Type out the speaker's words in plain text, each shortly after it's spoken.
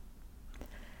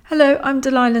Hello, I'm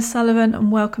Delilah Sullivan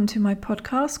and welcome to my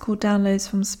podcast called Downloads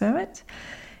from Spirit.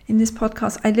 In this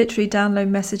podcast, I literally download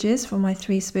messages from my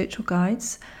 3 spiritual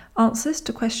guides, answers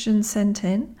to questions sent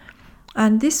in.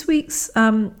 And this week's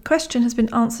question has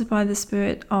been answered by the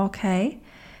Spirit RK.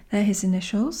 They're his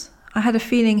initials. I had a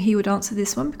feeling he would answer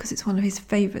this one because it's one of his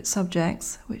favourite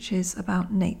subjects, which is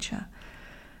about nature.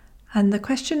 And the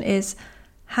question is,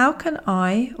 how can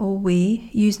I or we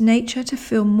use nature to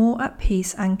feel more at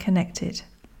peace and connected?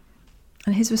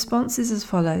 And his response is as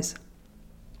follows.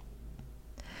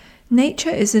 Nature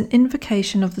is an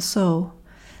invocation of the soul,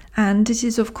 and it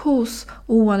is of course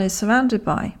all one is surrounded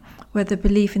by, whether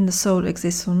belief in the soul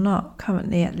exists or not,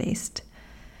 currently at least.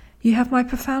 You have my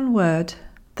profound word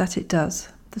that it does.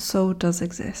 The soul does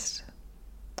exist.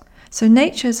 So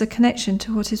nature is a connection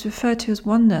to what is referred to as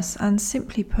oneness and,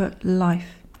 simply put,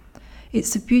 life.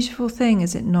 It's a beautiful thing,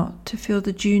 is it not, to feel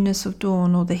the dewness of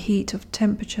dawn or the heat of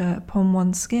temperature upon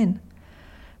one's skin.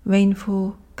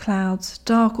 Rainfall, clouds,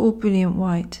 dark or brilliant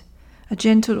white, a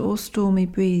gentle or stormy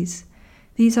breeze.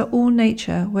 These are all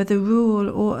nature, whether rural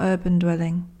or urban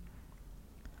dwelling.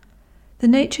 The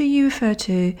nature you refer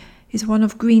to is one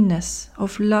of greenness,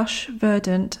 of lush,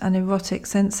 verdant and erotic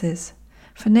senses,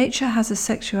 for nature has a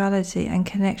sexuality and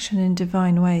connection in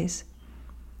divine ways.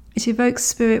 It evokes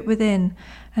spirit within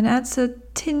and adds a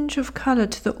tinge of colour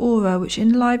to the aura which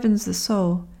enlivens the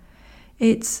soul.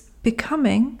 It's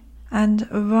becoming and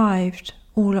arrived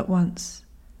all at once.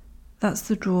 That's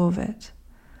the draw of it.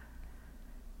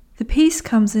 The peace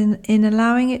comes in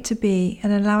allowing it to be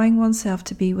and allowing oneself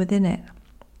to be within it.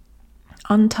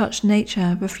 Untouched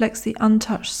nature reflects the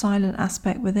untouched silent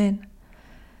aspect within.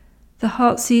 The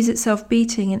heart sees itself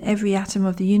beating in every atom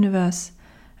of the universe,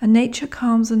 and nature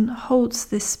calms and holds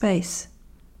this space.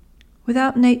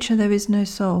 Without nature there is no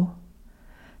soul.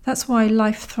 That's why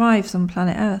life thrives on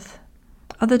planet Earth.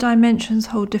 Other dimensions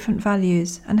hold different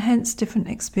values and hence different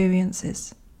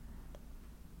experiences.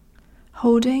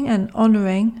 Holding and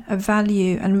honouring a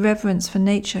value and reverence for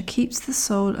nature keeps the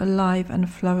soul alive and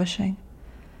flourishing.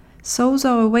 Souls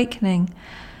are awakening,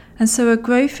 and so a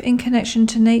growth in connection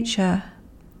to nature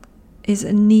is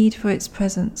a need for its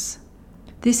presence.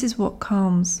 This is what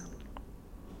calms.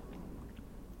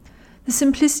 The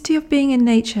simplicity of being in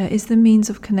nature is the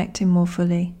means of connecting more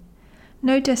fully.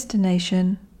 No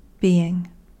destination, being.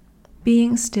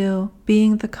 Being still,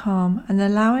 being the calm, and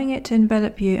allowing it to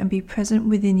envelop you and be present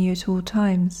within you at all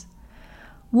times.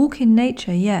 Walk in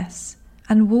nature, yes,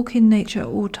 and walk in nature at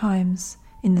all times,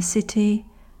 in the city,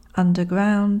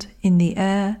 underground, in the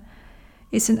air.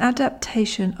 It's an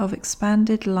adaptation of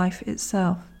expanded life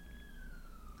itself.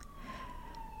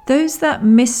 Those that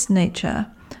miss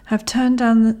nature have turned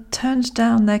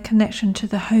down their connection to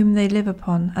the home they live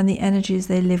upon and the energies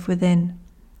they live within.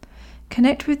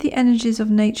 Connect with the energies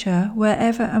of nature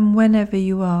wherever and whenever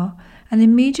you are, and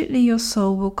immediately your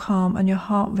soul will calm and your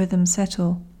heart rhythm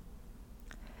settle.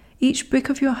 Each brick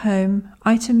of your home,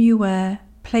 item you wear,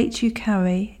 plate you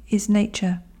carry, is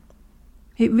nature.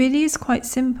 It really is quite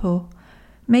simple.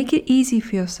 Make it easy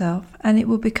for yourself and it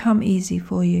will become easy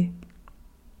for you.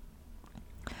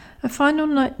 A final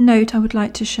note I would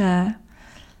like to share.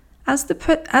 As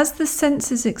the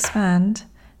senses expand,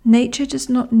 nature does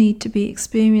not need to be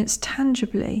experienced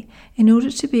tangibly in order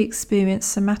to be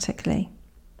experienced somatically.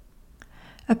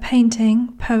 A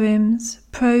painting, poems,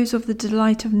 prose of the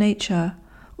delight of nature,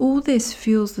 all this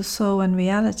fuels the soul and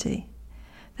reality.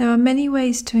 There are many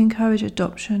ways to encourage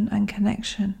adoption and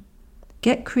connection.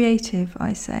 Get creative,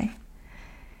 I say.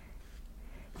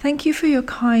 Thank you for your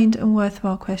kind and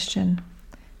worthwhile question.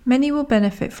 Many will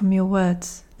benefit from your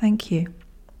words. Thank you.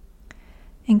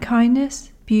 In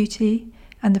kindness, beauty,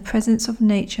 and the presence of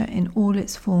nature in all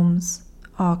its forms,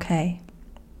 RK.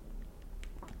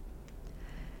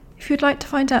 If you'd like to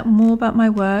find out more about my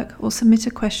work or submit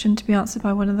a question to be answered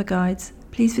by one of the guides,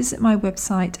 please visit my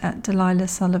website at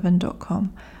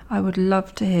delilahsullivan.com. I would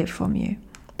love to hear from you.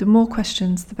 The more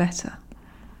questions, the better.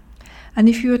 And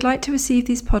if you would like to receive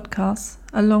these podcasts,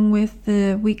 along with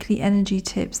the weekly energy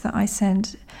tips that I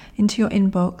send into your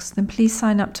inbox, then please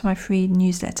sign up to my free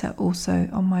newsletter also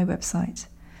on my website.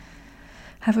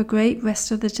 Have a great rest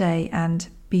of the day and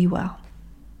be well.